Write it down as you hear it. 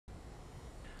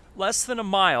Less than a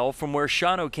mile from where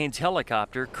Sean O'Kane's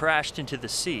helicopter crashed into the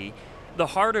sea, the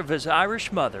heart of his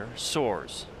Irish mother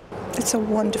soars. It's a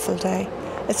wonderful day.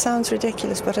 It sounds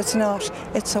ridiculous, but it's not.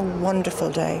 It's a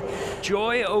wonderful day.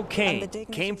 Joy O'Kane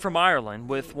came from Ireland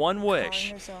with one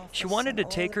wish. She wanted to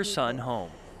take her son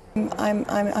home.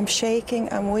 I'm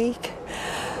shaking, I'm weak,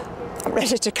 I'm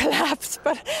ready to collapse,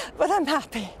 but I'm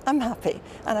happy. I'm happy.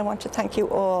 And I want to thank you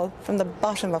all from the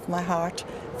bottom of my heart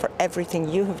for everything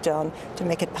you have done to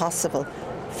make it possible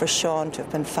for Sean to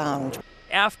have been found.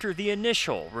 After the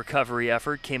initial recovery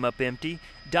effort came up empty,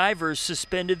 divers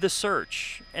suspended the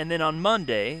search, and then on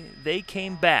Monday, they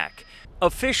came back.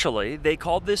 Officially, they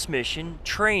called this mission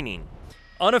training.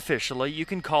 Unofficially, you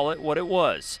can call it what it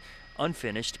was,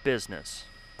 unfinished business.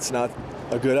 It's not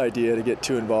a good idea to get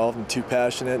too involved and too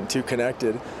passionate and too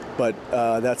connected, but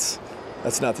that's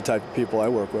not the type of people I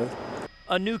work with.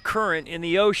 A new current in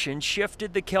the ocean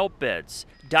shifted the kelp beds.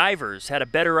 Divers had a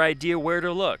better idea where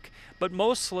to look, but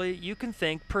mostly you can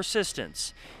think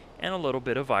persistence and a little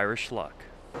bit of Irish luck.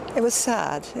 It was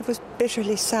sad. It was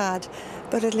bitterly sad,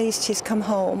 but at least he's come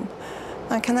home.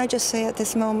 And can I just say at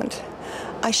this moment,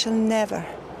 I shall never,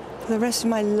 for the rest of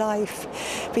my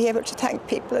life, be able to thank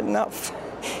people enough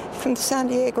from the San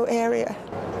Diego area.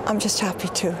 I'm just happy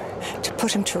to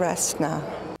put him to rest now.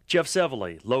 Jeff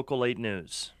Sevely, Local 8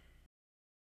 News.